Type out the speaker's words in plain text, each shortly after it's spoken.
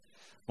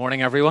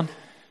Morning, everyone.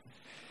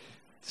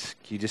 It's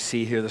good to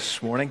see you here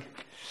this morning.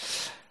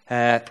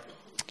 Let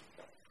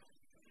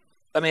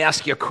me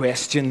ask you a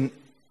question.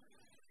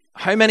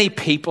 How many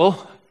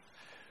people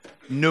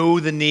know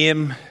the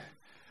name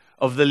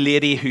of the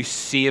lady who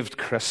saved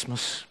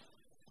Christmas?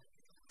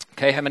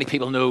 Okay, how many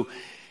people know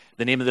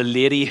the name of the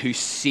lady who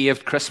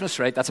saved Christmas?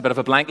 Right, that's a bit of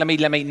a blank.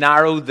 Let me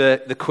narrow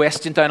the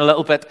question down a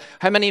little bit.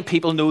 How many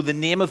people know the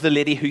name of the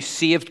lady who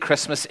saved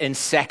Christmas in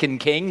 2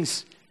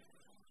 Kings?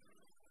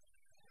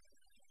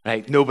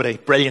 Right, nobody.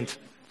 Brilliant.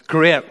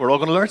 Great. We're all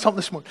going to learn something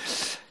this morning.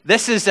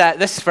 This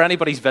is for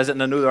anybody's visit,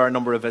 and I know there are a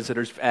number of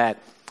visitors.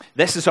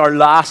 This is our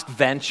last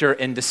venture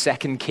into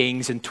 2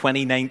 Kings in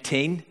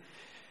 2019.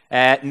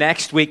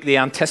 Next week, the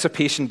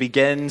anticipation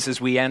begins as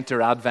we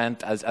enter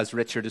Advent, as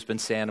Richard has been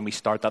saying, and we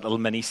start that little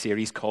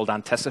mini-series called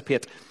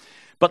Anticipate.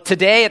 But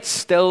today, it's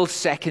still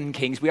 2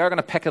 Kings. We are going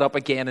to pick it up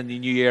again in the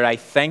new year, I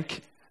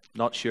think.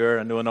 Not sure.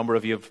 I know a number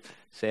of you have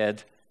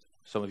said...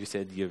 Some of you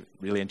said you're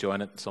really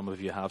enjoying it. Some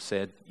of you have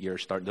said you're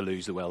starting to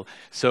lose the will.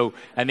 So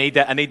I need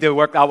to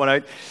work that one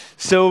out.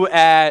 So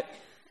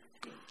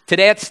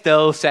today it's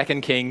still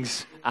 2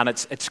 Kings, and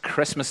it's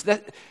Christmas.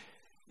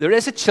 There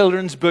is a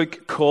children's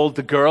book called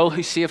The Girl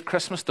Who Saved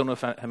Christmas. Don't know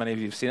how many of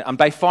you have seen it. And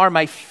by far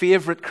my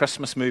favorite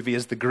Christmas movie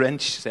is The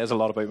Grinch. Says a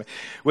lot about me.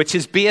 Which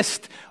is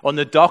based on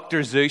the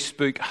Dr. Seuss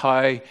book,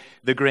 How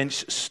the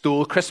Grinch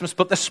Stole Christmas.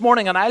 But this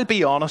morning, and I'll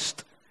be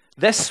honest,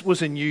 this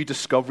was a new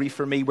discovery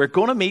for me. We're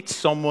going to meet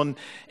someone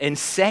in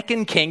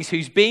 2 Kings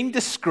who's being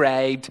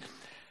described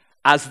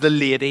as the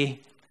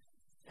lady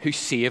who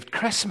saved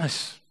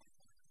Christmas.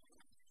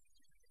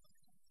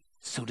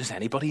 So does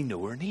anybody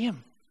know her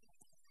name?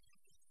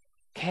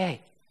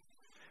 Okay.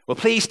 Well,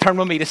 please turn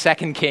with me to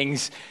 2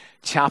 Kings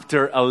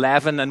chapter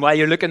 11. And while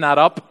you're looking that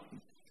up,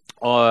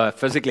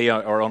 physically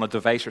or on a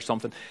device or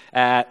something,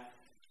 let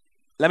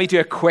me do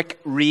a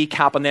quick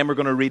recap, and then we're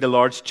going to read a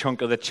large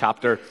chunk of the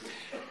chapter.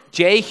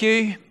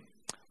 Jehu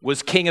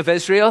was king of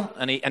Israel,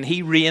 and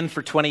he reigned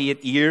for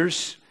 28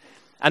 years.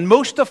 And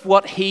most of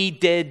what he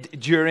did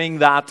during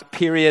that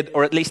period,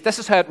 or at least this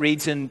is how it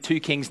reads in 2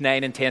 Kings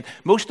 9 and 10,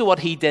 most of what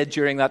he did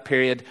during that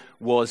period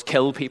was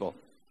kill people.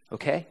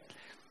 Okay?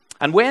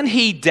 And when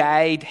he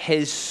died,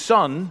 his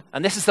son,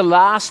 and this is the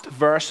last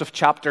verse of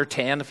chapter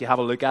 10, if you have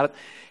a look at it,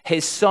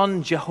 his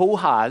son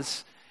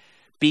Jehoahaz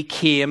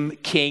became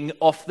king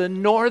of the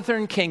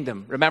northern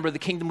kingdom. Remember, the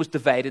kingdom was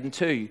divided in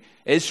two.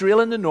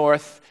 Israel in the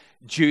north,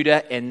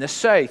 Judah in the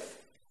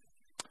south.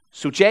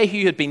 So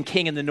Jehu had been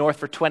king in the north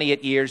for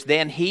 28 years.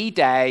 Then he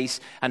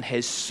dies, and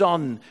his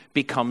son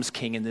becomes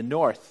king in the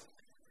north.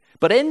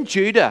 But in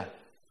Judah,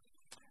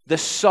 the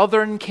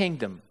southern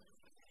kingdom,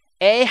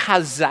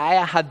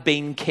 Ahaziah had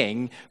been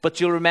king,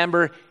 but you'll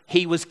remember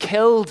he was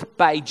killed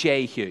by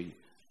Jehu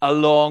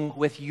along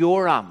with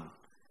Joram.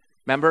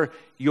 Remember,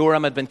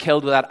 Joram had been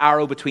killed with that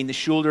arrow between the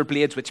shoulder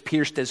blades which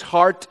pierced his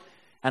heart,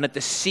 and at the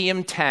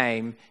same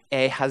time,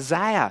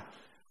 Ahaziah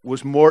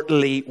was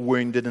mortally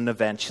wounded and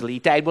eventually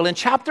died. Well, in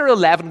chapter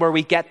 11, where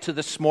we get to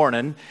this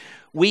morning,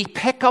 we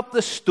pick up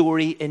the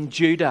story in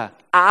Judah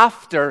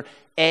after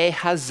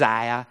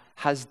Ahaziah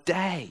has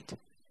died.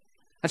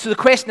 And so the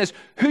question is,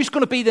 who's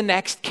going to be the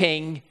next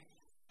king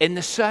in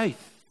the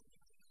south?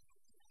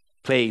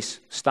 Please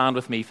stand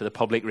with me for the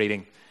public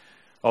reading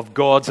of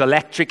God's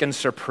electric and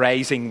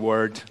surprising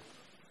word.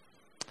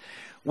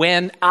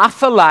 When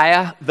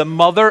Athaliah, the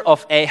mother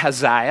of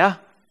Ahaziah,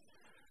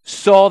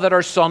 saw that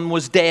her son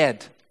was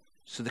dead,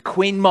 so the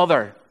queen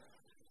mother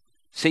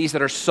sees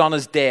that her son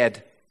is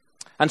dead,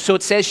 and so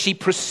it says she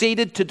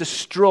proceeded to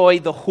destroy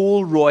the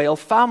whole royal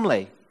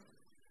family.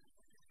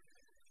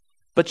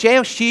 But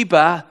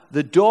Jehosheba,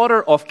 the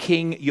daughter of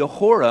King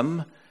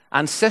Jehoram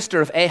and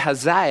sister of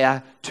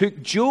Ahaziah, took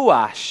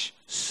Joash,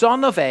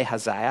 son of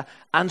Ahaziah,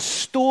 and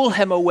stole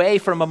him away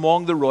from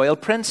among the royal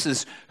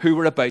princes who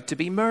were about to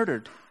be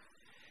murdered.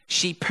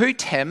 She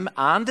put him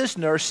and his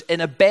nurse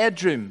in a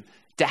bedroom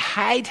to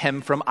hide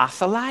him from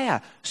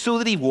Athaliah so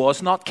that he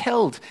was not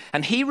killed.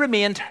 And he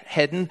remained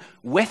hidden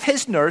with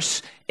his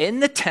nurse in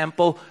the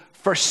temple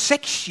for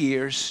 6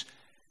 years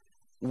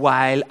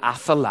while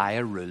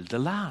Athaliah ruled the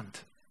land.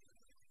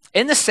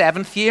 In the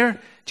 7th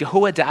year,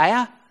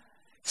 Jehoiada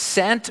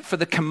sent for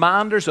the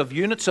commanders of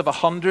units of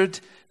 100,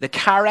 the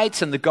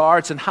Carites and the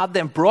guards, and had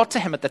them brought to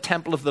him at the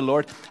temple of the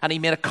Lord. And he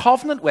made a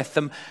covenant with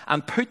them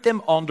and put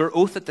them under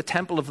oath at the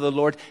temple of the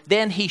Lord.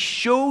 Then he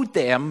showed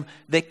them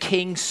the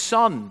king's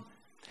son.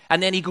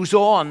 And then he goes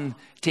on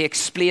to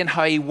explain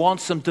how he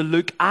wants them to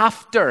look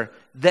after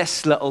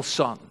this little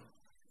son.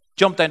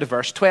 Jump down to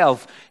verse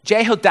 12.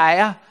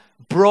 Jehoiada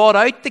brought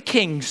out the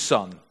king's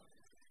son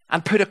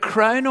and put a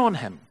crown on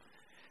him.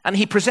 And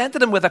he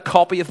presented him with a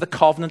copy of the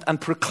covenant and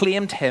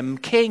proclaimed him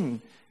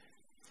king.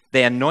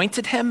 They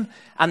anointed him,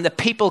 and the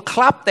people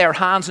clapped their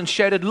hands and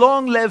shouted,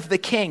 "Long live the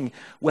king!"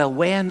 Well,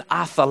 when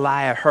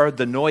Athaliah heard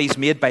the noise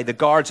made by the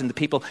guards and the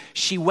people,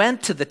 she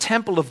went to the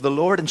temple of the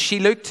Lord, and she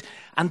looked,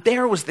 and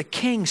there was the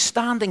king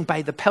standing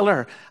by the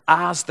pillar,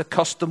 as the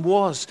custom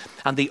was.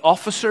 And the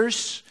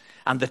officers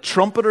And the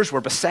trumpeters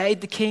were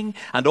beside the king,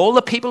 and all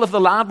the people of the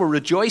land were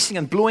rejoicing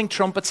and blowing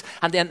trumpets.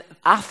 And then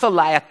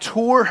Athaliah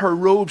tore her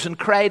robes and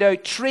cried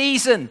out,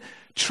 "Treason!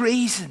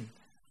 Treason!"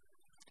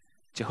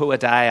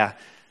 Jehoiada,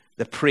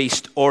 the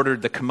priest,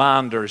 ordered the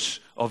commanders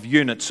of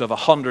units of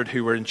 100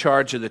 who were in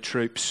charge of the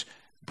troops,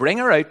 "Bring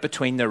her out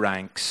between the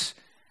ranks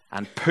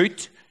and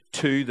put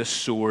to the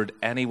sword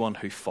anyone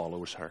who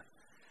follows her."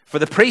 For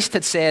the priest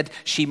had said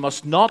she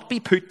must not be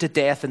put to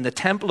death in the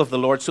temple of the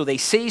Lord. So they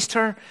seized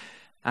her,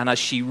 and as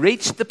she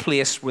reached the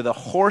place where the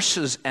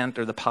horses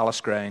enter the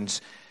palace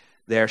grounds,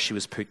 there she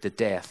was put to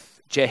death.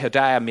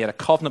 Jehoiada made a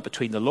covenant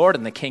between the Lord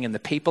and the king and the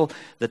people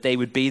that they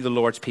would be the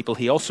Lord's people.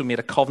 He also made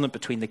a covenant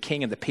between the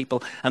king and the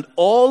people. And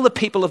all the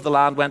people of the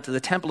land went to the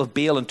temple of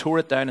Baal and tore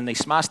it down, and they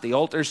smashed the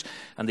altars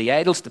and the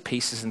idols to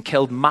pieces and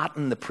killed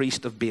Mattan, the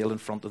priest of Baal, in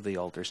front of the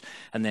altars.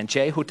 And then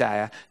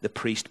Jehoiada, the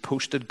priest,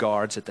 posted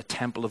guards at the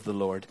temple of the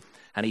Lord.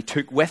 And he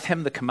took with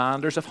him the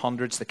commanders of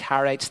hundreds, the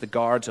Carites, the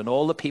guards, and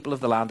all the people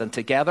of the land. And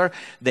together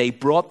they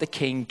brought the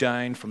king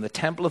down from the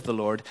temple of the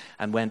Lord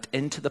and went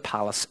into the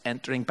palace,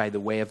 entering by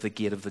the way of the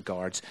gate of the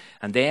guards.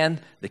 And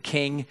then the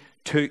king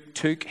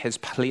took his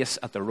place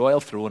at the royal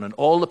throne, and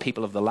all the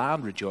people of the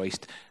land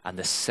rejoiced, and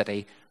the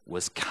city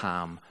was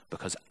calm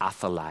because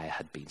Athaliah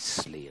had been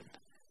slain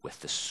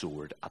with the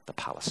sword at the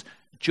palace.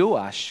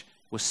 Joash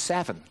was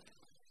 7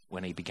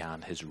 when he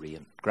began his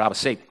reign. Grab a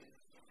seat.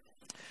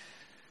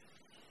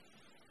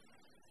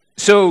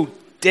 So,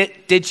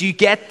 did you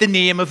get the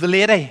name of the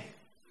lady?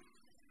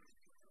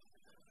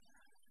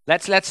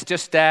 Let's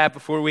just,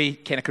 before we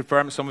kind of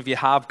confirm some of you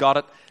have got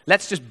it,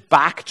 let's just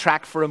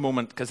backtrack for a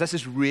moment, because this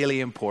is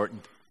really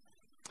important.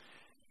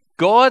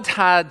 God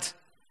had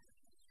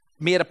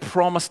made a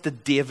promise to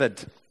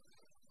David.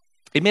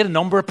 He made a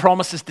number of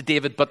promises to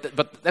David,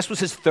 but this was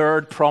his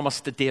third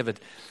promise to David.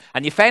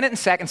 And you find it in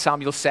 2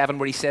 Samuel 7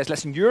 where he says,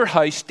 "Listen, your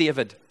house,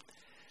 David,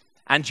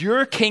 and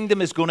your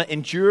kingdom is going to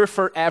endure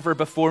forever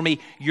before me.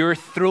 Your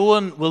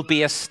throne will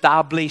be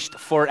established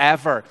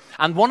forever."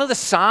 And one of the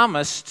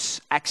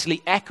psalmists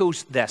actually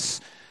echoes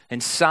this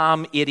in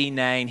Psalm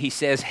 89. He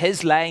says,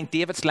 his line,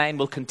 David's line,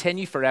 will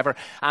continue forever,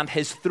 and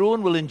his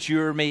throne will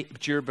endure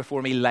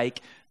before me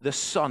like the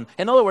sun.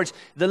 In other words,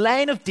 the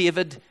line of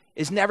David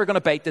is never going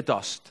to bite the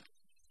dust.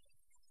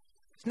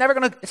 It's never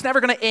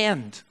going to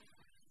end.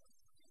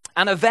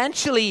 And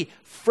eventually,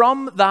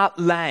 from that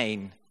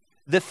line,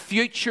 the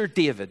future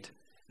David,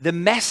 the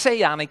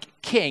messianic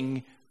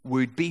king,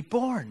 would be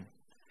born.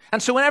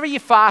 And so whenever you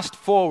fast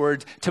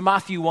forward to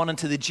Matthew 1 and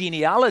to the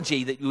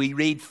genealogy that we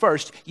read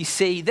first, you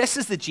see this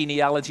is the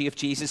genealogy of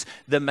Jesus,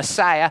 the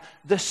Messiah,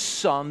 the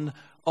son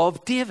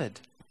of David.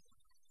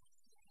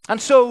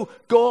 And so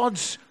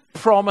God's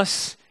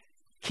promise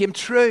came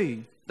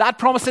true. That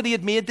promise that he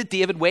had made to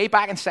David way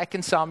back in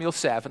 2 Samuel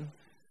 7,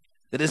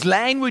 that his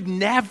line would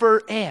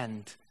never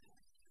end,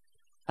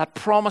 that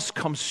promise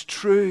comes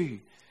true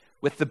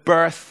with the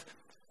birth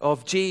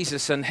of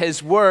Jesus. And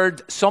his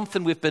word,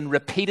 something we've been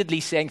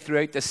repeatedly saying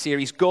throughout this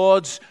series,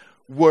 God's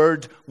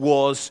word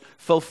was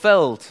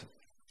fulfilled.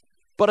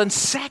 But in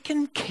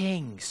 2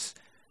 Kings,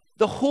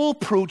 the whole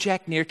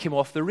project near came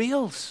off the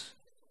rails.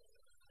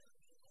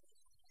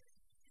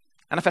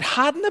 And if it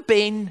hadn't have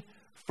been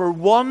for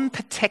one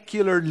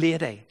particular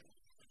lady,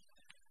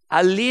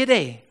 a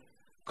lady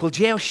called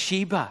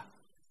Jehosheba,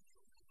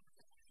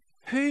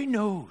 who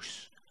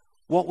knows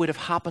what would have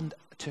happened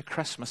to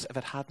Christmas if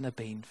it hadn't have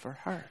been for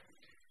her.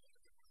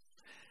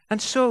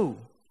 And so,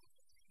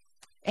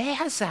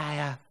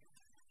 Ahaziah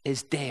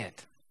is dead.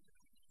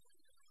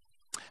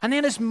 And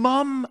then his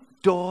mum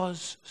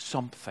does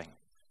something.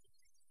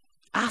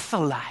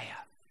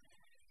 Athaliah.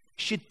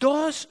 She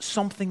does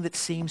something that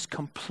seems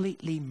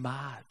completely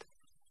mad.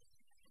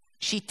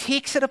 She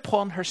takes it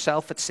upon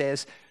herself, it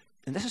says,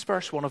 and this is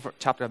verse 1 of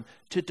chapter 1,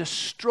 to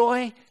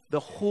destroy the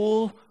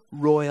whole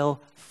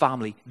royal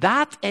family.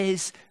 That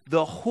is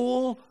the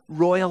whole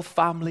royal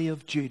family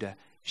of Judah.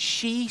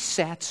 She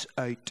sets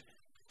out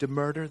to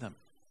murder them.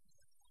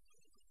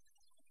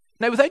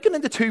 Now, without going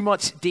into too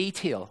much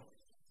detail,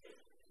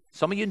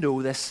 some of you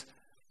know this,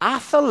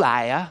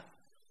 Athaliah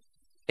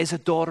is a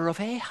daughter of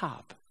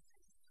Ahab.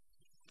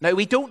 Now,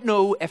 we don't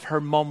know if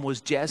her mum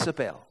was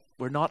Jezebel.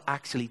 We're not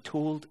actually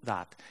told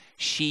that.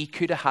 She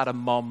could have had a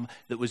mum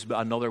that was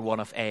another one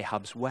of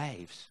Ahab's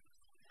wives.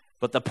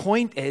 But the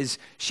point is,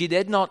 she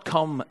did not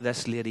come,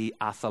 this lady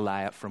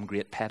Athaliah, from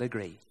great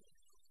pedigree.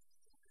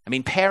 I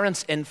mean,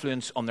 parents'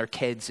 influence on their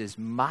kids is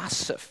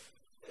massive.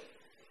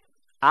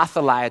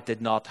 Athaliah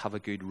did not have a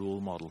good role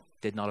model,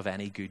 did not have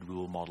any good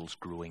role models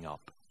growing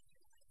up.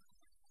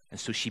 And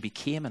so she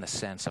became, in a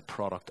sense, a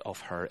product of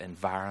her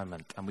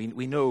environment. And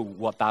we know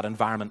what that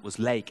environment was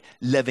like,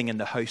 living in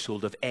the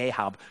household of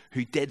Ahab,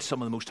 who did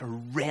some of the most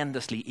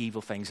horrendously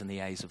evil things in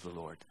the eyes of the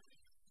Lord.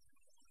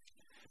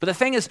 But the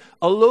thing is,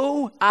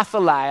 although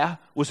Athaliah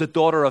was a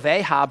daughter of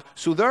Ahab,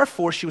 so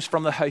therefore she was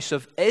from the house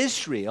of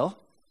Israel,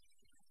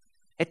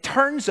 it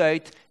turns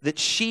out that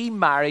she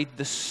married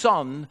the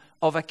son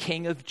of a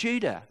king of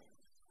Judah.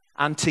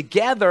 And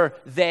together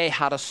they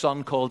had a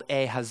son called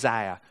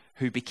Ahaziah,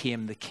 who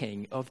became the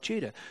king of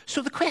Judah.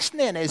 So the question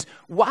then is,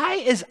 why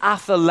is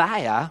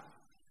Athaliah,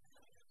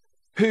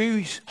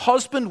 whose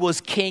husband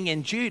was king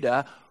in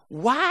Judah,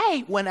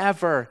 why,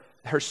 whenever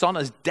her son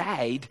has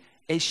died,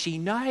 is she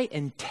now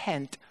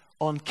intent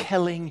on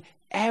killing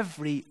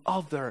every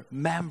other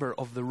member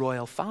of the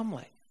royal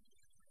family?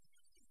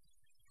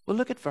 Well,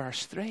 look at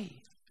verse 3.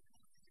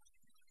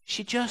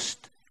 She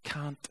just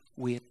can't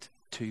wait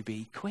to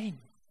be queen.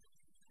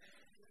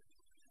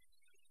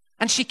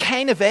 And she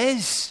kind of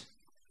is.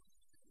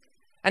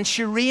 And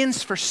she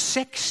reigns for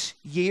 6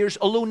 years,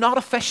 although not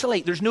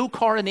officially. There's no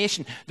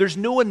coronation. There's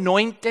no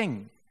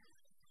anointing.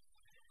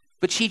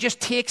 But she just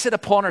takes it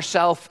upon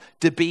herself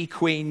to be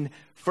queen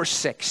for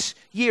 6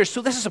 years.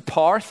 So this is a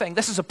power thing.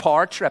 This is a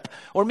power trip.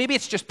 Or maybe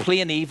it's just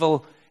plain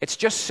evil. It's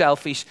just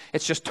selfish.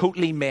 It's just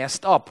totally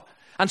messed up.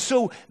 And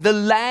so the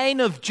line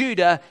of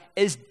Judah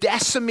is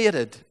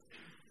decimated.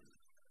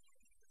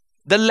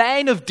 The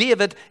line of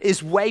David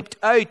is wiped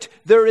out.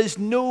 There is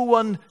no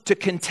one to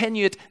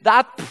continue it.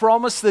 That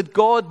promise that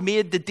God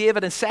made to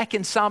David in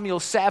 2 Samuel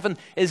 7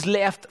 is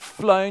left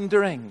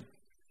floundering.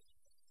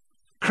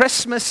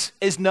 Christmas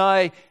is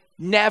now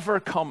never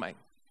coming.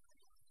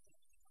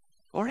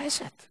 Or is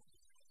it?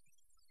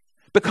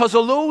 Because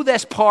although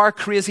this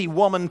power-crazy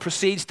woman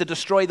proceeds to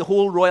destroy the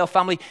whole royal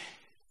family,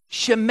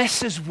 she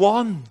misses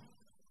one.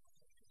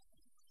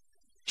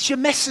 She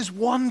misses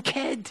one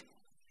kid.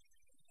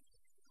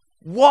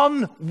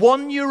 One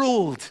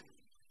 1-year-old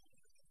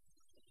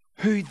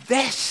who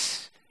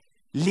this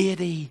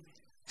lady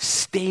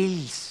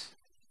steals.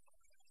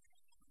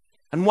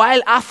 And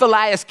while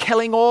Athaliah is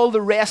killing all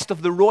the rest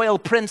of the royal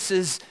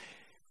princes,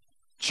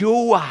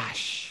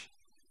 Joash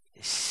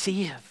is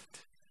saved.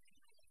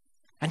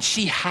 And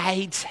she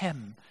hides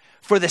him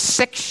for the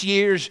 6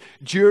 years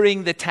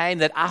during the time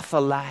that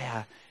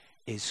Athaliah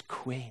is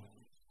queen.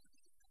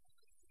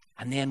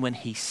 And then when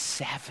he's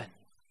 7,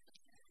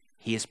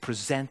 he is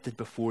presented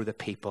before the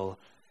people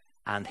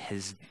and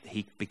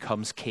he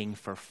becomes king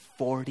for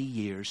 40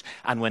 years.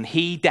 And when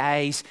he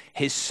dies,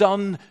 his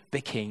son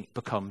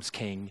becomes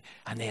king,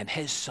 and then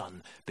his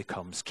son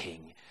becomes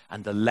king.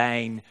 And the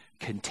line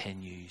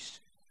continues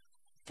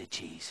to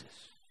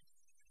Jesus.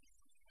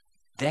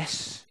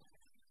 This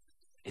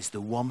is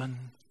the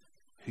woman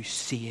who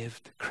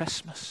saved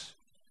Christmas.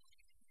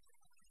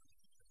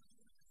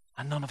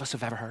 And none of us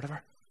have ever heard of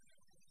her.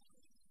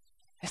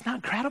 Isn't that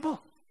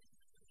incredible?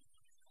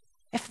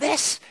 If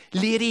this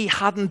lady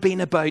hadn't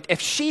been about,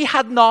 if she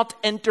had not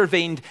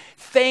intervened,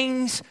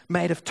 things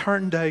might have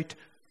turned out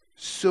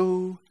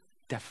so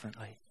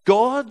differently.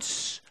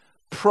 God's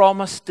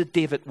promise to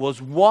David was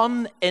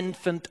one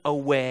infant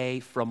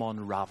away from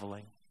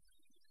unraveling,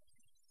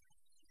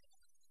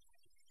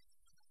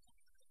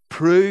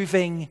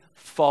 proving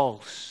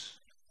false.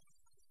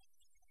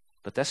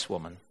 But this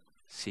woman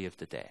saved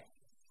the day.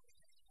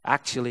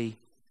 Actually,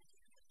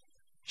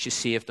 she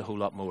saved a whole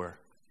lot more.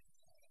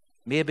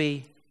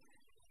 Maybe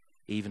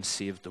even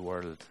saved the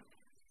world.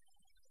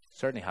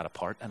 Certainly had a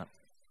part in it.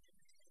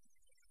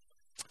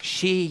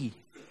 She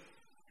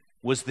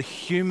was the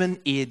human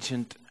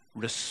agent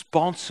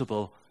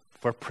responsible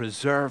for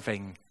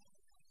preserving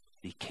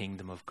the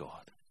kingdom of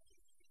God.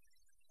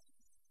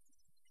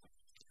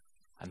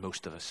 And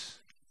most of us,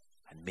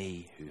 and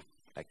me, who've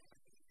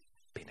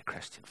been a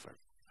Christian for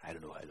I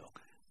don't know how long,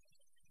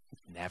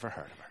 never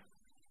heard of her.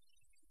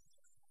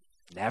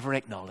 Never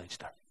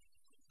acknowledged her.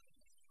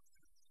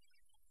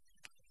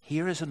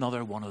 Here is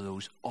another one of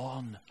those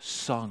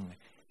unsung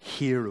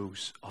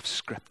heroes of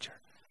Scripture.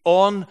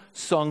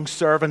 Unsung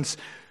servants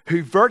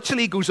who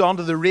virtually goes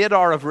onto the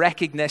radar of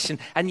recognition,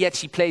 and yet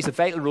she plays a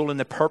vital role in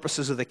the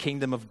purposes of the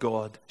kingdom of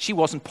God. She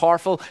wasn't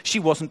powerful, she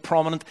wasn't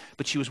prominent,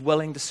 but she was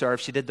willing to serve.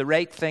 She did the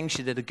right thing,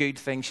 she did a good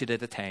thing, she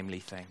did a timely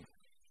thing.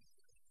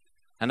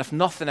 And if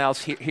nothing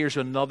else, here's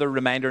another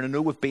reminder, and I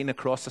know we've been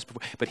across this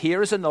before, but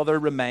here is another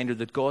reminder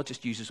that God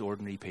just uses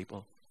ordinary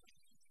people.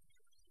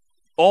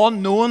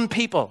 Unknown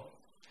people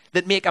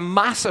that make a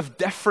massive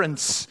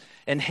difference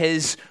in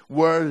his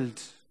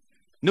world.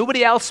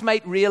 Nobody else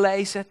might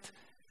realize it.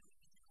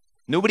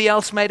 Nobody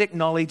else might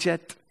acknowledge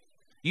it.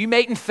 You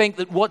mightn't think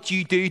that what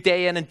you do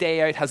day in and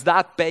day out has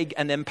that big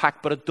an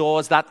impact, but it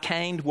does. That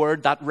kind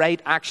word, that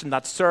right action,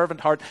 that servant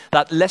heart,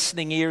 that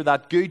listening ear,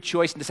 that good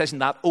choice and decision,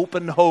 that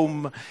open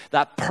home,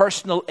 that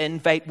personal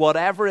invite,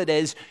 whatever it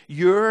is,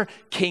 your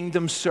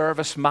kingdom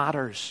service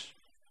matters.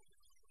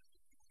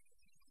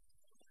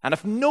 And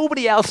if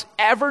nobody else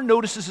ever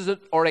notices it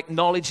or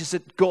acknowledges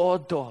it,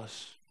 God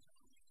does.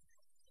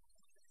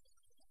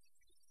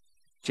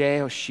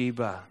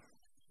 Jehosheba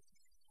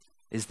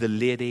is the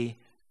lady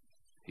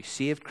who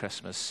saved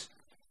Christmas,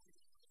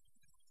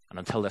 and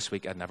until this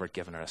week I'd never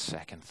given her a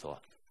second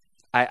thought.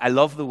 I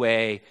love the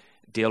way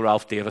Dale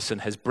Ralph Davison,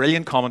 his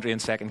brilliant commentary in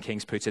 2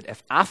 Kings, puts it.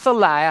 If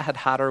Athaliah had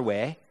had her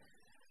way,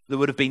 there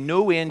would have been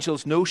no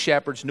angels, no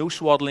shepherds, no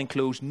swaddling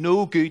clothes,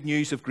 no good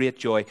news of great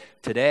joy.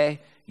 Today,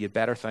 you'd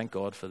better thank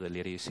God for the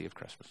lady who saved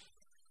Christmas.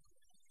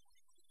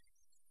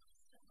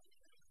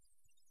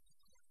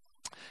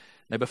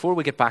 Now, before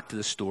we get back to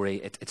the story,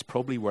 it's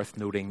probably worth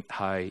noting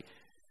how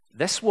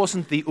this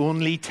wasn't the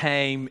only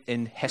time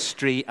in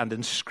history and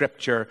in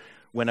Scripture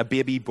when a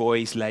baby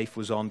boy's life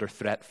was under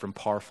threat from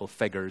powerful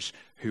figures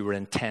who were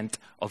intent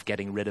of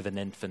getting rid of an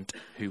infant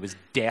who was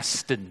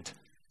destined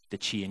to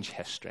change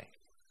history.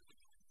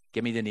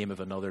 Give me the name of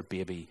another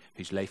baby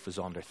whose life was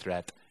under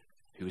threat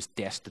who was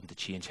destined to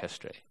change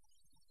history.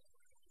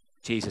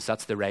 Jesus,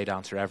 that's the right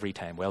answer every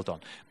time. Well done.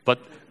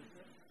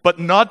 But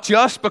not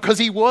just because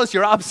he was.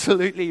 You're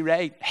absolutely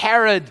right.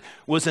 Herod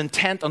was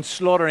intent on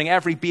slaughtering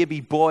every baby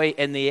boy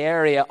in the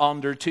area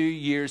under 2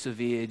 years of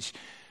age.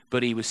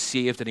 But he was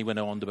saved and he went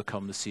on to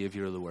become the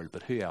Savior of the world.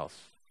 But who else?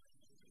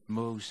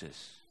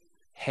 Moses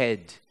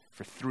hid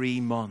for 3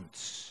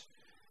 months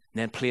and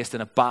then placed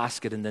in a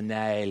basket in the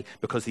Nile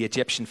because the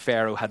Egyptian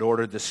Pharaoh had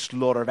ordered the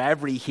slaughter of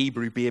every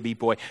Hebrew baby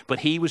boy. But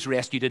he was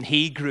rescued and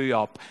he grew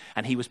up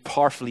and he was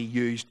powerfully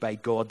used by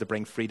God to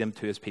bring freedom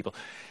to his people.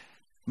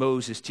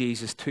 Moses,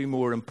 Jesus, 2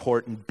 more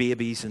important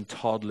babies and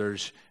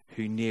toddlers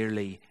who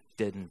nearly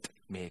didn't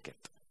make it.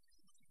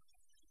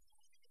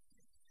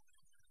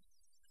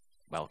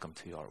 Welcome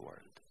to our world.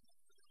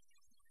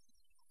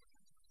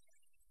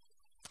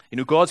 You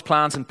know, God's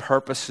plans and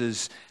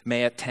purposes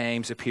may at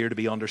times appear to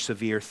be under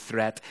severe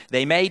threat.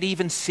 They might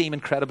even seem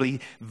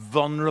incredibly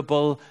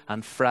vulnerable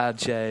and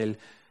fragile,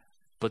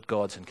 but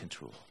God's in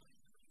control.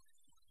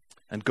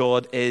 And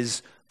God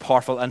is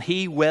powerful, and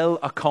he will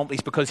accomplish,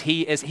 because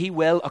he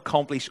will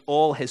accomplish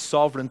all his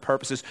sovereign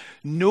purposes,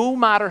 no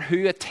matter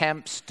who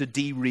attempts to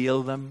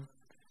derail them,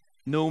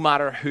 no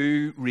matter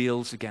who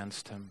rails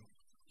against him.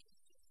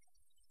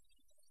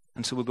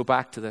 And so we'll go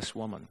back to this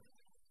woman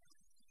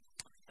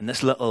and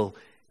this little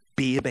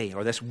baby,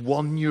 or this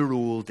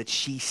 1-year-old that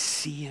she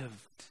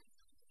saved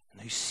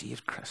and who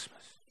saved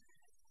Christmas.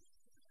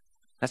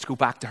 Let's go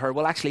back to her.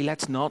 Well, actually,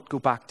 let's not go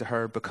back to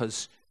her,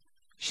 because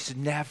she's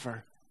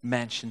never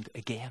mentioned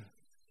again,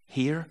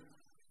 here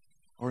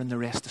or in the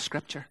rest of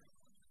Scripture.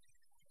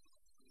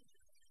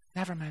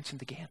 Never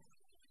mentioned again.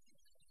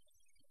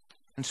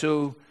 And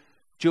so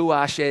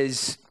Joash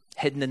is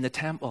hidden in the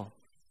temple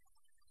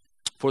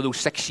for those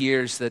 6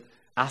 years that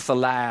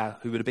Athaliah,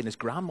 who would have been his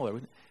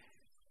grandmother,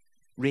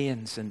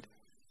 reigns. And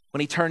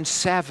when he turned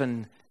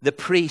 7, the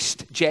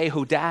priest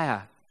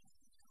Jehoiada,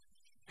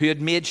 who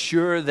had made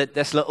sure that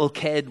this little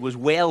kid was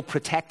well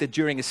protected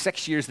during his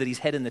 6 years that he's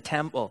hid in the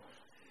temple.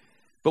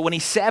 But when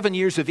he's 7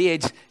 years of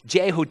age,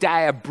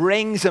 Jehoiada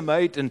brings him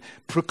out and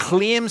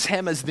proclaims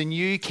him as the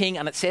new king.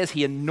 And it says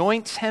he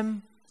anoints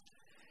him.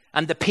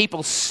 And the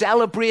people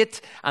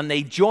celebrate and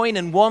they join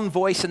in one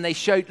voice and they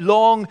shout,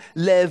 "Long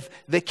live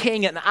the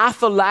king." And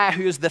Athaliah,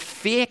 who is the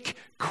fake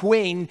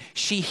queen,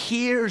 she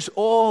hears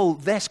all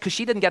this because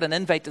she didn't get an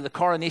invite to the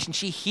coronation.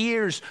 She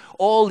hears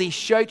all these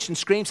shouts and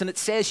screams, and it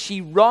says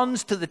she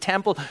runs to the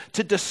temple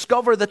to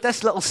discover that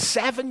this little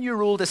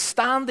 7-year-old is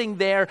standing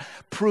there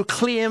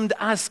proclaimed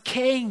as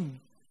king.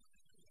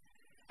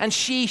 And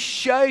she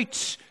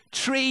shouts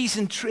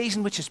treason,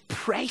 treason, which is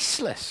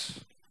priceless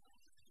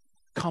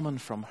coming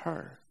from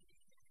her.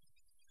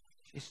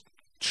 She's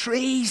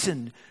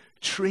treason,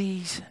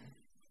 treason.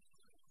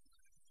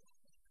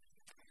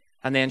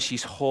 And then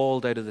she's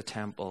hauled out of the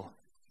temple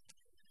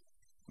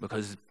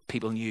because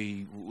people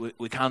knew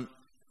we can't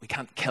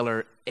kill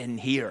her in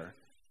here.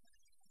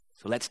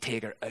 So let's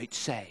take her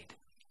outside,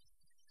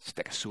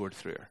 stick a sword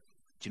through her.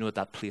 Do you know at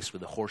that place where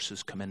the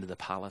horses come into the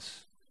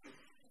palace?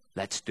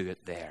 Let's do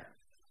it there.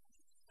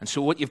 And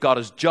so what you've got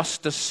is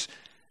justice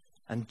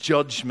and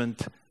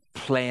judgment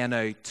playing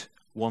out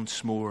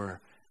once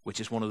more,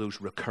 which is one of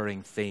those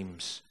recurring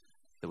themes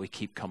that we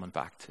keep coming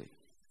back to.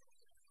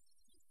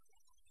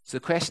 So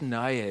the question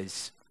now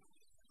is,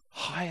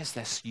 how is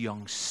this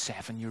young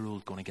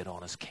 7-year-old going to get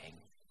on as king?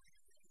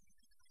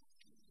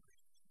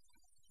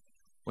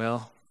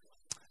 Well,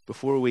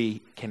 before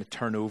we kind of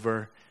turn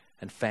over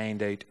and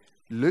find out,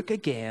 look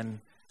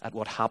again at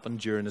what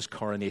happened during his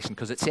coronation,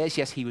 because it says,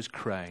 yes, he was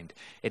crowned,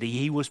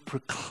 he was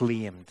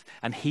proclaimed,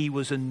 and he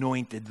was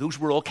anointed. Those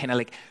were all kind of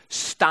like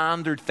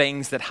standard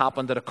things that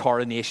happened at a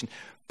coronation.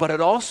 But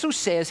it also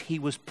says he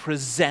was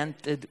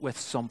presented with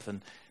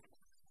something.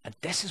 And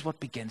this is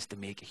what begins to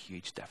make a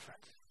huge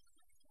difference.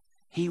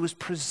 He was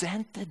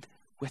presented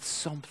with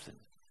something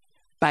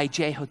by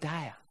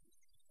Jehoiada.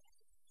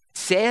 It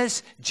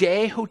says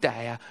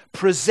Jehoiada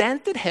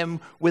presented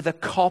him with a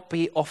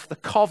copy of the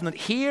covenant.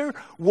 Here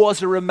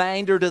was a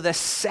reminder to this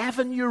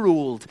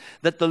 7-year-old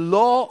that the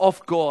law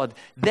of God,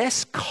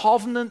 this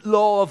covenant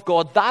law of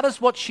God, that is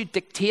what should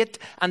dictate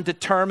and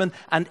determine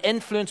and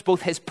influence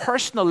both his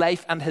personal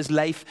life and his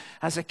life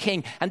as a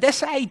king. And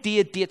this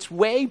idea dates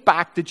way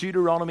back to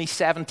Deuteronomy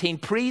 17,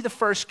 pre the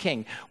first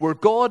king, where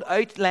God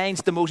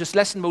outlines to Moses,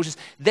 listen, Moses,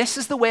 this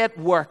is the way it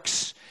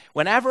works.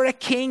 Whenever a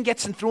king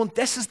gets enthroned,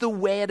 this is the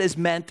way it is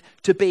meant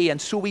to be.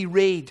 And so we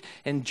read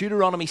in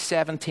Deuteronomy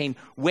 17,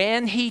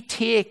 when he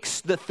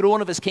takes the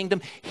throne of his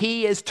kingdom,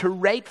 he is to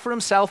write for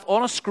himself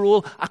on a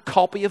scroll a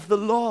copy of the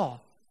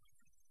law.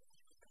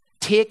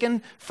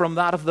 taken from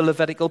that of the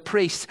Levitical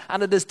priests,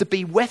 and it is to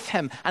be with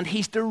him. And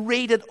he's to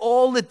read it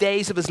all the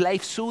days of his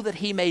life so that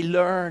he may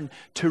learn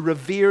to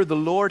revere the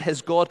Lord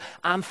his God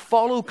and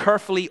follow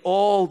carefully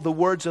all the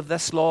words of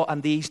this law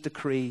and these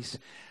decrees,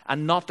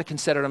 and not to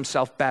consider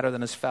himself better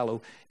than his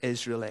fellow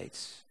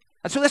Israelites.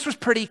 And so this was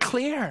pretty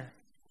clear.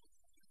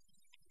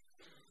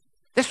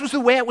 This was the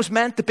way it was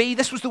meant to be.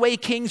 This was the way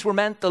kings were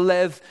meant to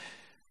live.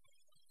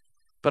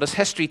 But as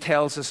history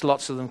tells us,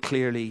 lots of them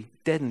clearly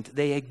didn't.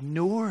 They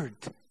ignored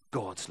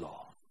God's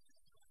law.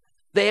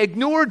 They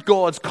ignored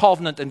God's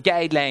covenant and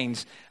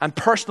guidelines and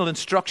personal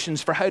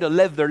instructions for how to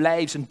live their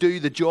lives and do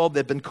the job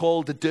they've been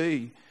called to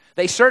do.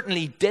 They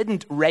certainly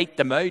didn't write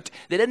them out.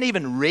 They didn't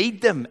even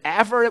read them,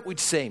 ever, it would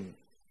seem.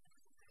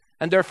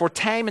 And therefore,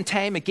 time and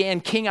time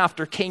again, king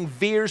after king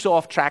veers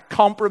off track,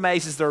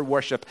 compromises their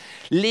worship,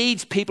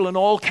 leads people in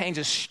all kinds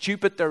of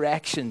stupid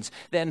directions,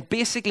 then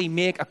basically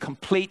make a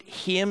complete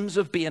hames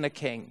of being a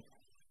king.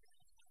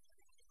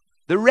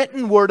 The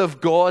written word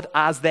of God,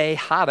 as they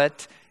had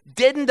it,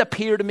 didn't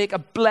appear to make a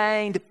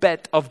blind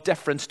bit of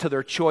difference to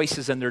their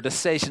choices and their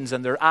decisions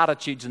and their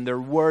attitudes and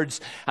their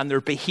words and their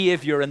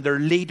behavior and their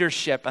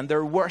leadership and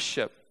their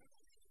worship.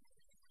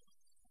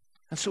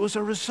 And so as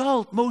a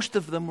result, most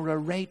of them were a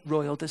right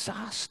royal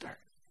disaster.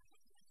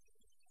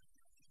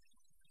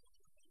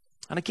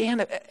 And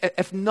again,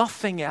 if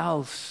nothing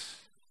else,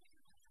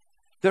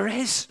 there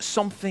is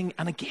something,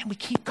 and again, we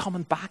keep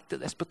coming back to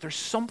this, but there's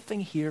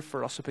something here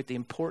for us about the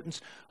importance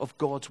of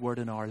God's word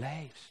in our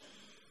lives.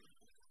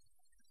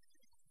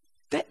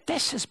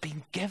 This has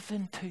been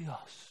given to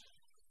us.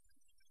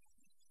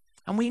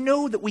 And we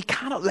know that we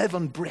cannot live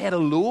on bread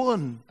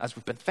alone, as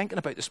we've been thinking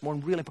about this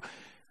morning, really,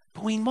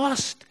 but we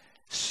must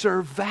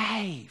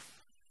survive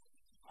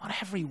on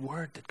every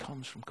word that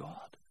comes from God.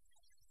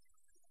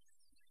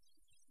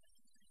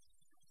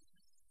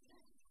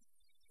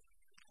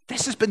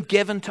 This has been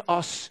given to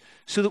us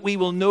so that we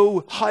will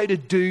know how to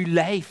do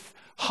life,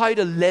 how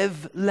to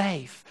live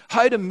life,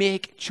 how to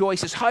make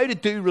choices, how to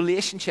do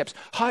relationships,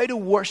 how to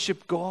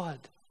worship God.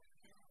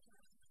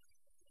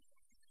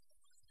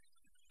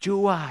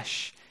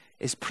 Joash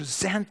is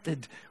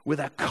presented with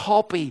a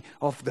copy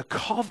of the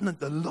covenant,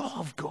 the law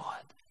of God.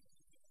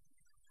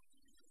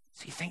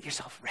 So you think to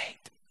yourself,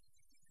 right,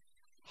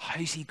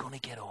 how's he going to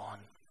get on?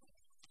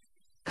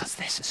 Because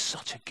this is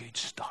such a good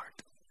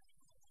start.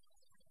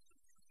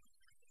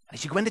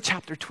 As you go into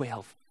chapter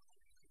 12,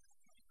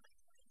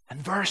 and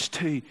verse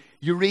 2,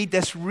 you read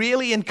this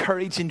really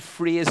encouraging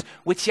phrase,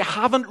 which you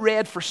haven't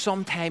read for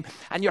some time,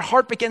 and your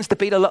heart begins to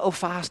beat a little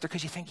faster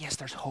because you think, yes,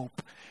 there's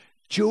hope.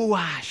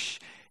 Joash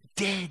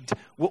did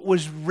what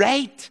was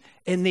right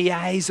in the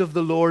eyes of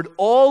the Lord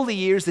all the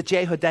years that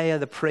Jehoiada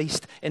the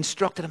priest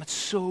instructed him. It's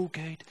so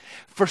good.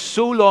 For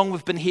so long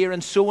we've been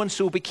hearing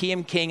so-and-so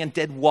became king and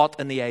did what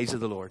in the eyes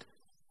of the Lord?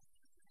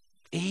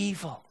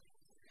 Evil.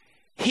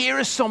 Here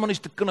is someone who's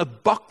going to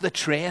buck the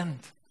trend.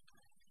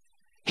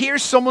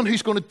 Here's someone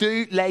who's going to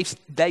do life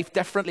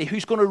differently,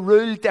 who's going to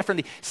rule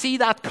differently. See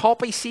that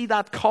copy, see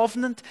that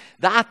covenant?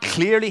 That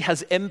clearly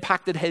has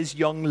impacted his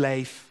young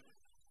life.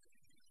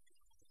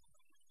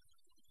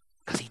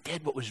 Because he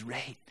did what was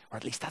right, or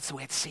at least that's the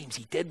way it seems.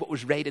 He did what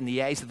was right in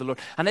the eyes of the Lord.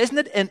 And isn't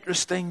it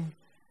interesting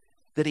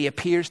that he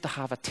appears to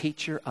have a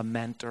teacher, a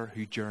mentor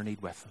who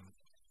journeyed with him?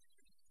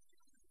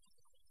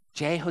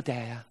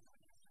 Jehoiada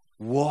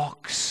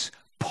walks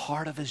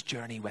part of his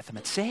journey with him.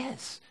 It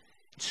says,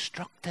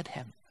 instructed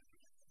him.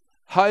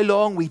 How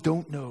long, we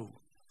don't know.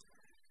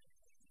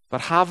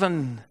 But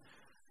having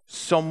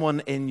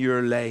someone in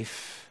your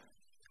life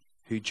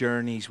who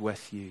journeys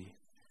with you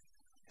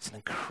is an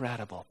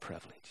incredible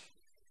privilege.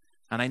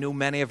 And I know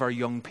many of our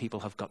young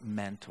people have got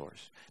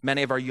mentors.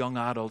 Many of our young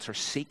adults are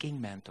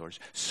seeking mentors.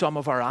 Some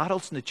of our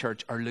adults in the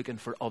church are looking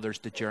for others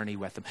to journey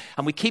with them.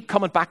 And we keep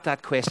coming back to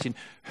that question,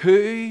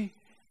 who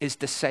is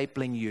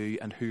discipling you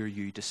and who are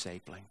you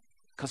discipling?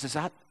 Because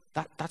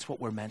that's what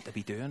we're meant to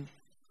be doing.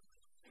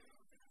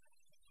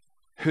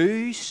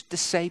 Who's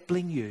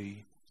discipling you?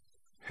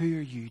 Who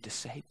are you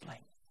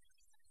discipling?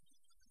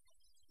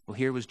 Well,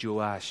 here was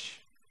Joash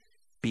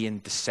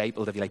being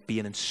discipled, if you like,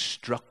 being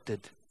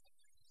instructed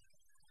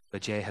by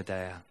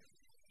Jehoiada.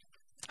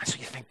 And so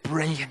you think,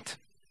 brilliant.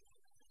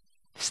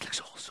 This looks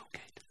all so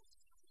good.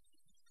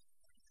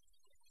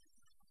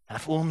 And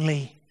if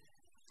only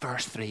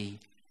verse 3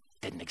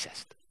 didn't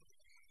exist.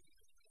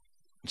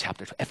 In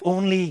chapter 12. If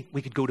only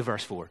we could go to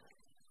verse 4.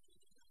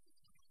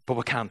 But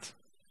we can't.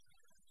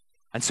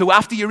 And so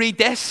after you read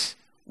this,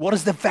 what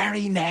is the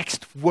very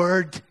next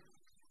word?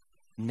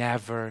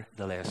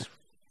 Nevertheless.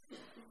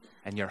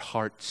 And your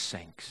heart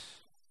sinks.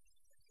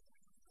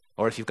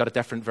 Or if you've got a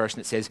different version,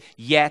 it says,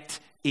 yet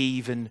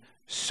even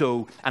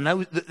so. And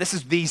now this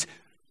is these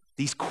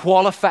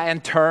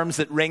qualifying terms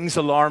that rings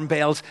alarm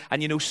bells.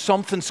 And you know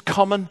something's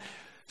coming.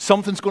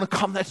 Something's going to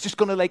come that's just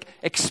going to like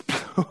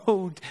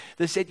explode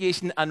the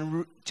situation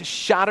and just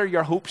shatter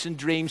your hopes and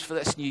dreams for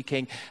this new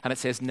king. And it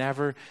says,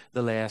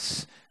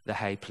 nevertheless, the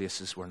high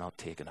places were not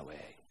taken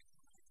away.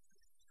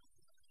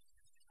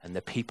 And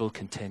the people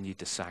continued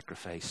to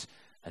sacrifice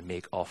and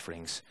make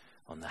offerings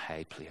on the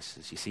high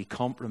places. You see,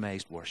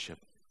 compromised worship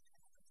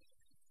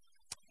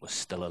was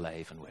still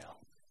alive and well.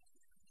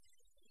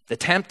 The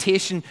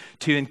temptation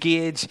to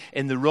engage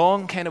in the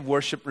wrong kind of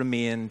worship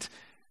remained,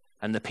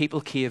 and the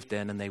people caved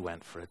in and they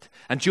went for it.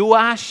 And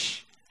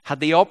Joash had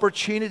the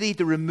opportunity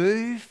to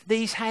remove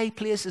these high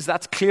places.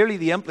 That's clearly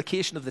the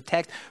implication of the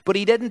text. But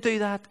he didn't do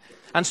that.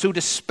 And so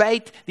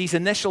despite these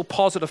initial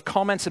positive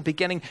comments at the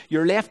beginning,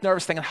 you're left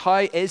nervous thinking,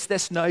 how is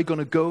this now going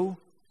to go?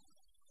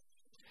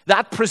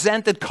 That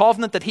presented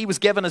covenant that he was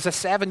given as a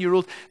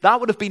 7-year-old, that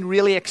would have been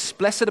really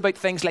explicit about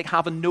things like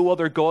having no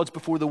other gods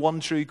before the one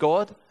true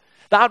God.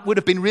 That would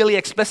have been really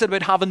explicit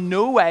about having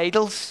no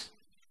idols.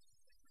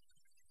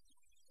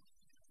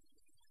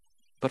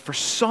 But for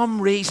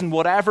some reason,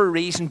 whatever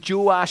reason,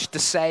 Joash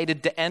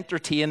decided to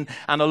entertain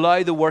and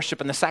allow the worship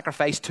and the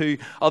sacrifice to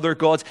other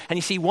gods. And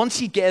you see,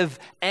 once you give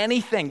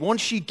anything,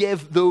 once you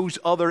give those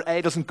other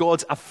idols and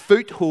gods a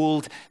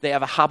foothold, they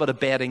have a habit of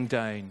bedding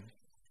down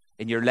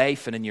in your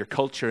life and in your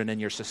culture and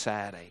in your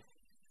society.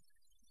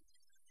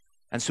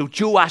 And so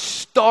Joash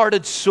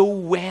started so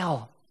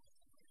well.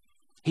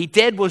 He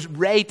did what was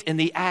right in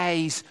the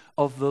eyes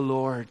of the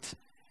Lord.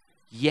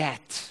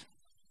 Yet,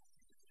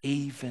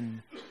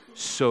 even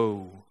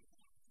so,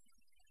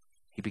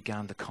 he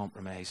began to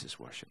compromise his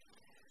worship.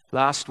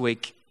 Last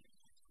week,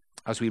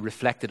 as we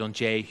reflected on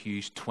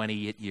Jehu's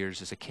 28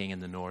 years as a king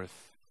in the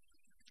north,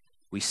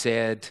 we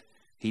said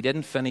he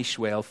didn't finish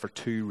well for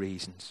 2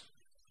 reasons.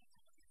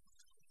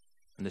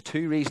 And the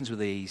 2 reasons were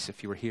these.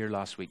 If you were here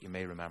last week, you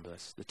may remember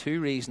this. The 2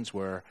 reasons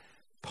were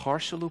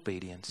partial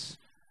obedience,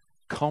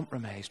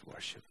 compromised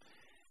worship.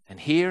 And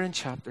here in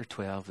chapter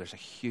 12, there's a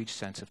huge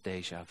sense of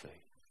deja vu.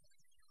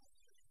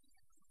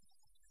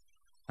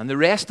 And the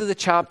rest of the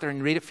chapter,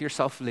 and read it for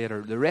yourself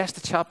later, the rest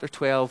of chapter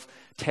 12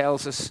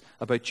 tells us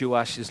about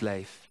Joash's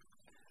life.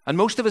 And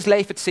most of his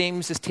life, it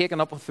seems, is taken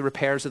up with the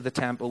repairs of the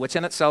temple, which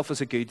in itself is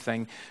a good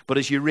thing. But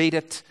as you read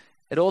it,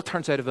 it all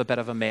turns out of a bit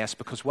of a mess.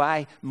 Because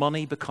why?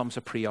 Money becomes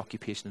a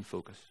preoccupation and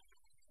focus.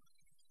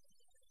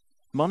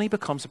 Money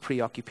becomes a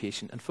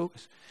preoccupation and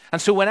focus.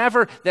 And so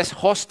whenever this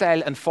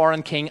hostile and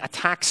foreign king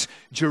attacks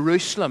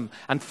Jerusalem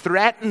and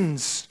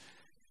threatens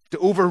to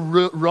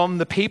overrun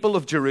the people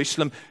of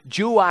Jerusalem,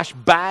 Joash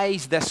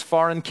buys this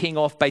foreign king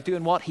off by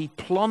doing what? He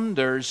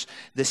plunders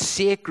the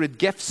sacred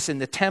gifts in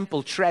the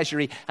temple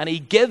treasury and he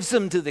gives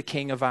them to the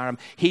king of Aram.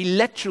 He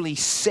literally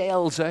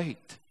sells out.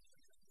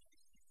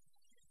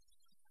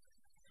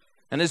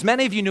 And as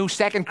many of you know,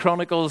 2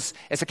 Chronicles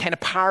is a kind of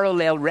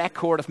parallel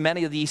record of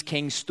many of these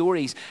kings'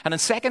 stories. And in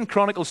 2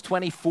 Chronicles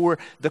 24,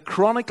 the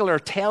chronicler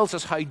tells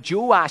us how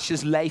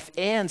Joash's life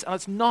ends, and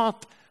it's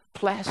not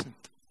pleasant.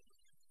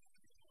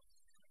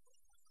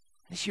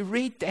 As you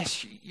read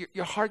this,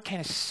 your heart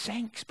kind of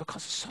sinks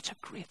because it's such a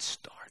great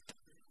start.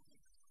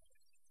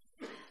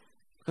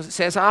 Because it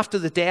says, after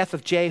the death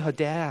of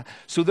Jehoiada,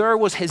 so there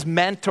was his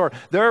mentor,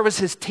 there was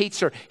his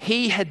teacher.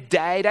 He had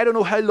died. I don't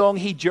know how long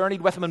he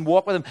journeyed with him and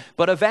walked with him,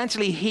 but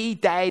eventually he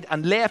died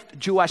and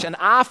left Joash. And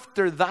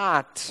after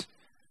that,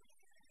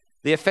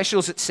 the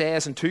officials, it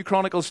says in 2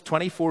 Chronicles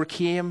 24,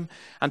 came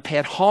and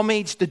paid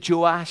homage to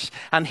Joash,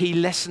 and he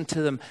listened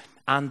to them.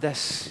 And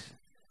this,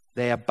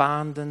 they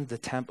abandoned the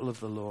temple of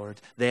the Lord.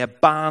 They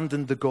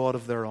abandoned the God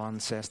of their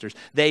ancestors.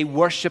 They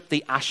worshipped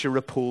the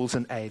Asherah poles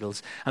and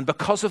idols. And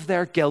because of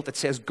their guilt, it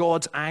says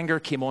God's anger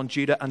came on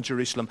Judah and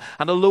Jerusalem.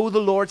 And although the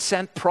Lord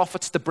sent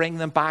prophets to bring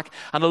them back,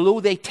 and although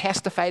they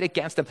testified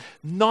against them,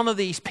 none of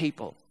these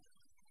people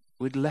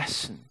would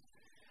listen.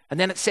 And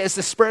then it says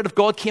the Spirit of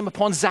God came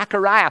upon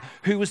Zechariah,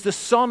 who was the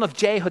son of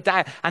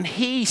Jehoiada. And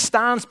he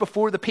stands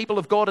before the people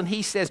of God and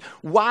he says,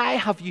 why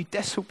have you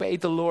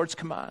disobeyed the Lord's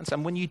commands?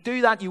 And when you do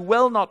that, you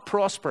will not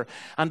prosper.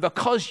 And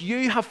because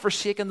you have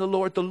forsaken the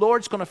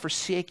Lord's going to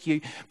forsake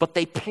you. But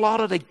they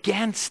plotted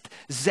against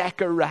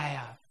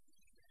Zechariah.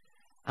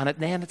 And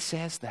then it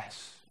says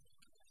this,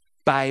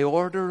 by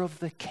order of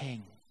the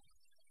king,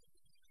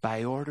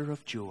 by order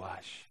of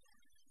Joash,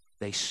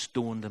 they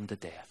stoned him to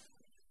death.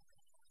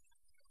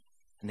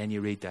 And then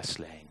you read this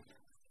line.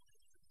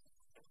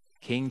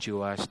 King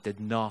Joash did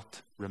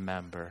not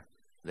remember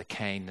the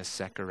kindness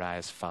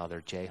Zechariah's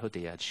father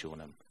Jehoiada had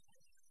shown him,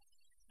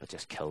 but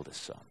just killed his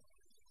son.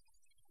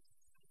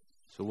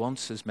 So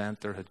once his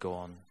mentor had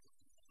gone,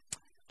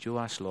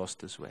 Joash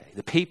lost his way.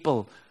 The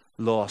people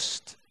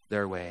lost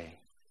their way.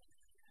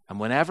 And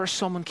whenever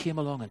someone came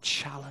along and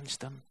challenged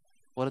them,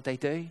 what did they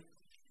do?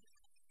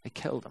 They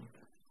killed him.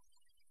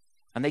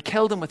 And they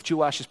killed him with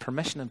Joash's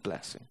permission and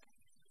blessing.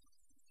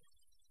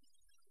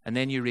 And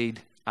then you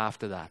read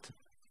after that,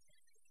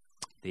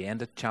 the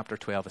end of chapter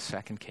 12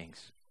 of 2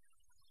 Kings,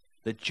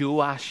 that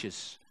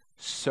Joash's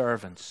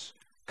servants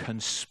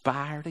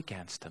conspired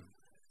against him,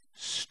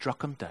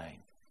 struck him down,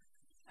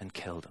 and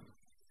killed him.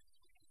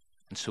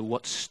 And so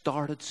what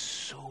started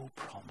so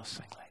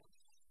promisingly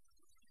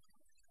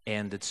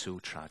ended so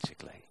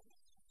tragically.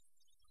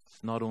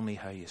 It's not only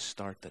how you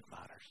start that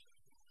matters,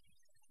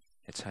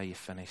 it's how you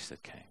finish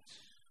that counts.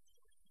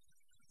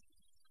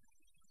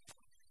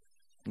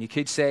 And you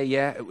could say,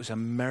 yeah, it was a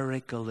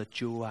miracle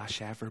that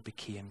Joash ever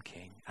became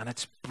king. And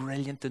it's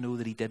brilliant to know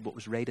that he did what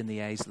was right in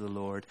the eyes of the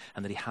Lord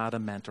and that he had a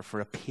mentor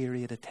for a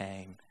period of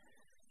time.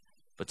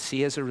 But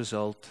see, as a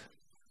result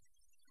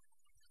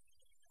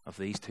of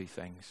these two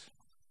things,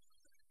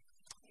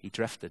 he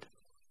drifted.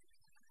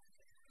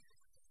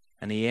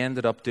 And he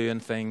ended up doing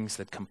things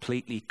that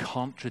completely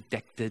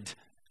contradicted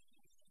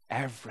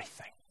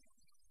everything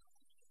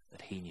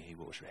that he knew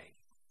was right.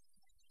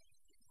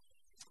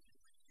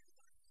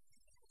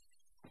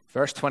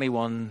 Verse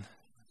 21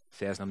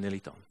 says, and I'm nearly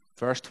done.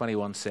 Verse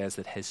 21 says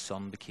that his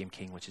son became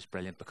king, which is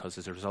brilliant because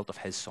as a result of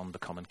his son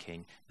becoming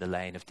king, the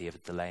line of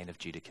David, the line of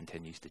Judah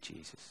continues to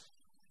Jesus.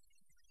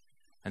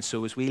 And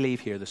so as we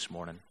leave here this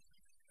morning,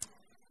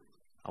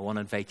 I want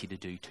to invite you to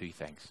do two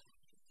things.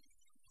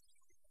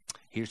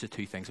 Here's the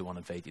two things I want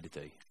to invite you to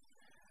do.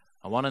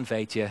 I want to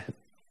invite you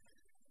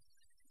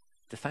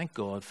to thank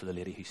God for the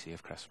lady who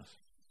saved Christmas.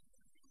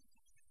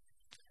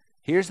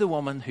 Here's the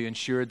woman who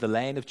ensured the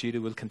line of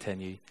Judah will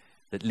continue,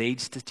 that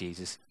leads to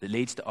Jesus, that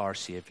leads to our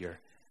Savior,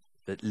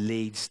 that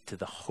leads to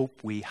the hope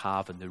we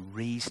have and the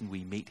reason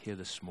we meet here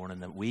this morning,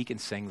 that we can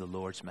sing the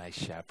Lord's my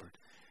shepherd,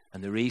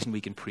 and the reason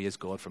we can praise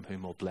God from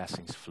whom all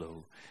blessings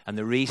flow, and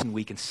the reason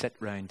we can sit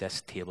round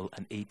this table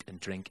and eat and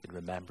drink in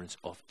remembrance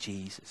of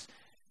Jesus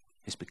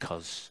is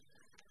because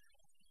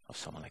of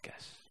someone like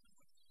us.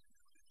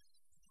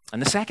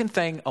 And the second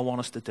thing I want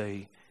us to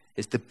do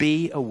is to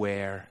be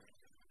aware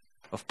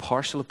of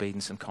partial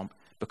obedience and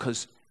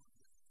because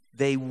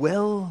they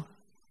will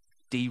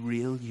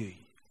derail you.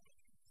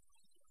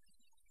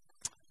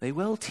 They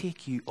will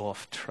take you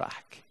off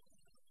track.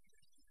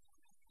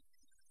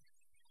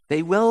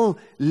 They will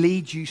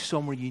lead you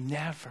somewhere you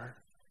never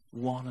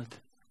wanted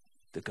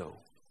to go.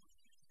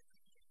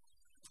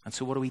 And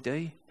so what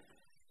do?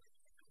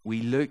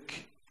 We look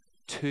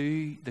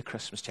to the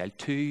Christmas child,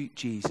 to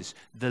Jesus,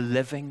 the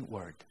living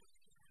Word,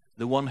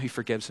 the one who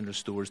forgives and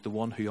restores, the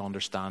one who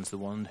understands, the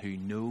one who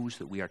knows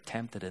that we are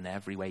tempted in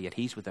every way, yet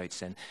he's without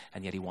sin,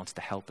 and yet he wants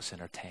to help us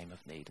in our time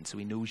of need. And so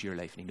he knows your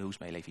life, and he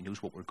knows my life, he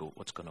knows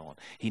what's going on.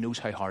 He knows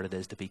how hard it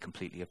is to be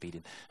completely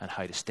obedient and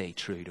how to stay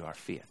true to our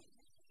faith.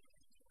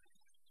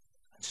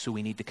 And so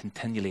we need to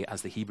continually,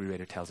 as the Hebrew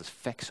writer tells us,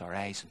 fix our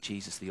eyes on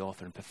Jesus, the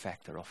author and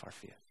perfecter of our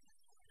faith.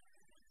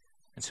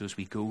 And so as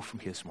we go from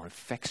here this morning,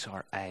 fix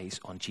our eyes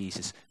on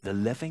Jesus, the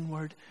living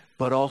Word,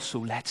 but also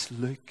let's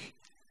look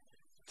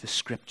to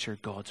Scripture,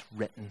 God's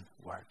written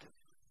Word,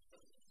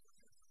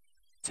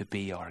 to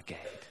be our guide.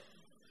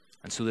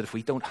 And so that if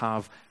we don't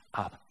have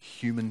a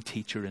human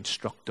teacher,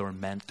 instructor,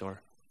 mentor,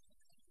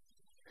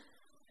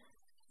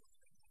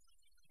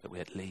 that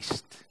we at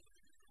least,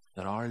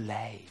 that our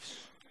lives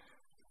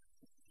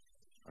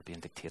are being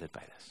dictated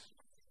by this.